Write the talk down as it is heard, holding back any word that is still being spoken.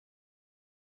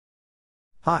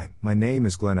Hi, my name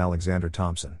is Glenn Alexander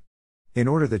Thompson. In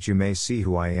order that you may see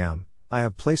who I am, I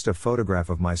have placed a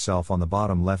photograph of myself on the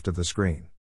bottom left of the screen.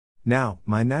 Now,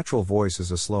 my natural voice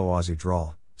is a slow Aussie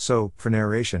drawl, so, for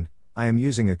narration, I am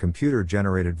using a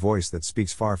computer-generated voice that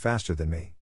speaks far faster than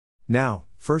me. Now,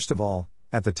 first of all,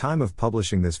 at the time of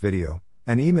publishing this video,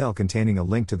 an email containing a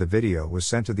link to the video was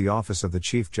sent to the Office of the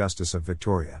Chief Justice of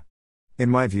Victoria. In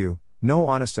my view, no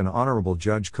honest and honorable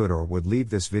judge could or would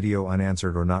leave this video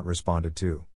unanswered or not responded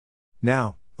to.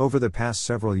 Now, over the past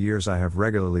several years I have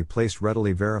regularly placed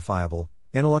readily verifiable,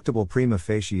 ineluctable prima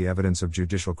facie evidence of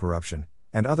judicial corruption,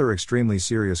 and other extremely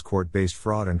serious court-based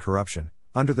fraud and corruption,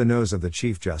 under the nose of the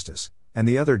Chief Justice, and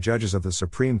the other judges of the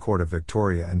Supreme Court of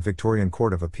Victoria and Victorian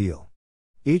Court of Appeal.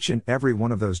 Each and every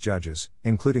one of those judges,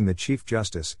 including the Chief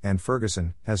Justice and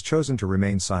Ferguson, has chosen to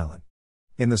remain silent.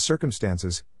 In the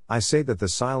circumstances, I say that the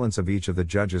silence of each of the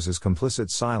judges is complicit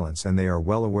silence, and they are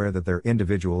well aware that their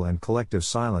individual and collective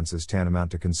silence is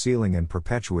tantamount to concealing and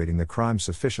perpetuating the crime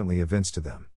sufficiently evinced to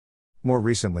them. More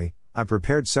recently, I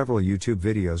prepared several YouTube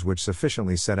videos which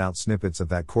sufficiently set out snippets of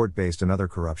that court-based and other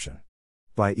corruption.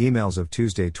 By emails of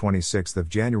Tuesday 26th of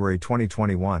January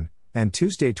 2021, and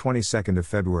Tuesday 22nd of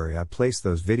February I placed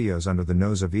those videos under the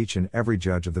nose of each and every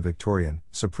judge of the Victorian,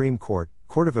 Supreme Court,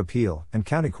 Court of Appeal, and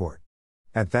County Court.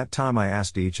 At that time I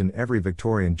asked each and every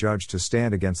Victorian judge to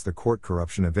stand against the court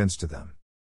corruption evinced to them.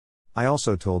 I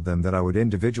also told them that I would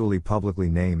individually publicly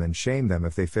name and shame them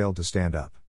if they failed to stand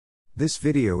up. This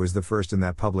video is the first in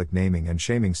that public naming and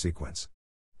shaming sequence.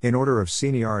 In order of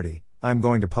seniority, I am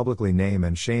going to publicly name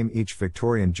and shame each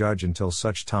Victorian judge until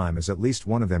such time as at least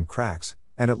one of them cracks,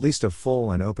 and at least a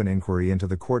full and open inquiry into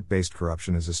the court-based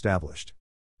corruption is established.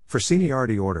 For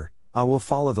seniority order, I will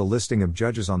follow the listing of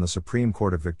judges on the Supreme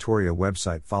Court of Victoria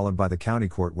website followed by the County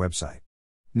Court website.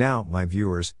 Now, my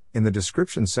viewers, in the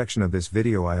description section of this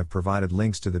video I have provided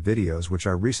links to the videos which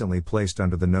I recently placed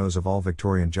under the nose of all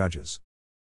Victorian judges.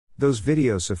 Those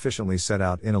videos sufficiently set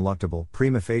out ineluctable,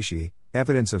 prima facie,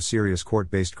 evidence of serious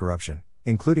court-based corruption,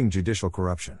 including judicial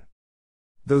corruption.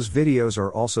 Those videos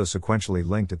are also sequentially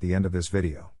linked at the end of this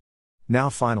video. Now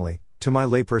finally, to my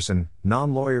layperson,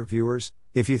 non-lawyer viewers,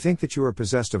 if you think that you are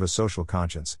possessed of a social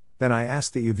conscience, then I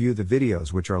ask that you view the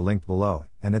videos which are linked below,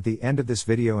 and at the end of this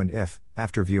video, and if,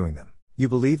 after viewing them, you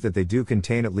believe that they do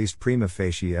contain at least prima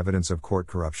facie evidence of court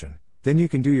corruption, then you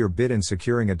can do your bit in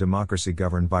securing a democracy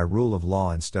governed by rule of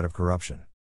law instead of corruption.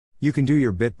 You can do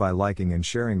your bit by liking and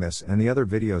sharing this and the other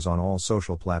videos on all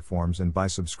social platforms and by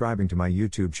subscribing to my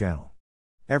YouTube channel.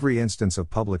 Every instance of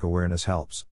public awareness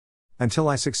helps. Until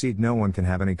I succeed, no one can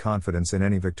have any confidence in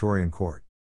any Victorian court.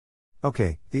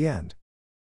 Okay, the end.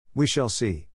 We shall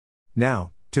see.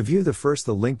 Now, to view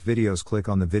the linked videos, click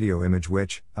on the video image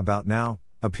which, about now,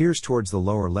 appears towards the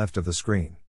lower left of the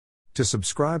screen. To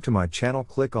subscribe to my channel,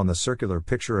 click on the circular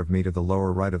picture of me to the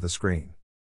lower right of the screen.